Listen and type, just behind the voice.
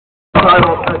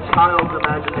titled A Child's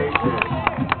Imagination,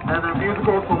 and their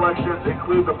musical selections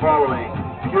include the following: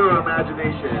 Pure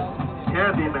Imagination,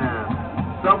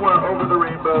 Candyman, Somewhere Over the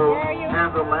Rainbow,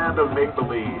 and The Land of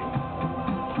Make-Believe.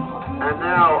 And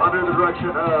now, under the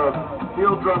direction of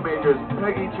field drum majors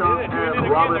Peggy Chung and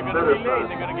Robin Fetterson,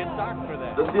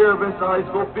 the Sierra Vista High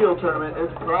School Field Tournament is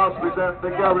proud to present the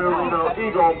Gabrielino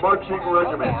Eagle Marching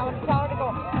Regiment.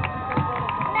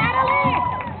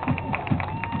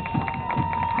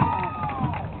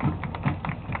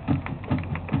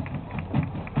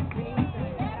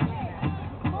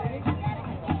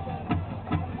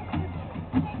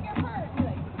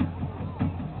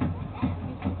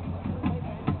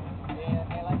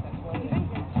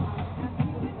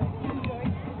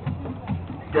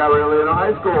 Gabrielino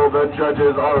High School, the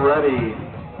judges are ready.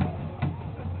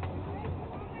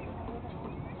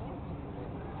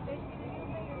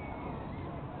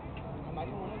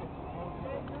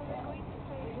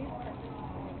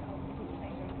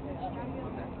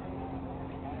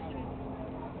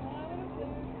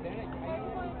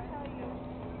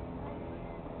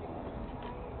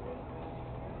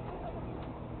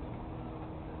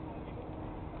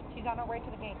 She's on her way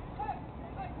to the gate.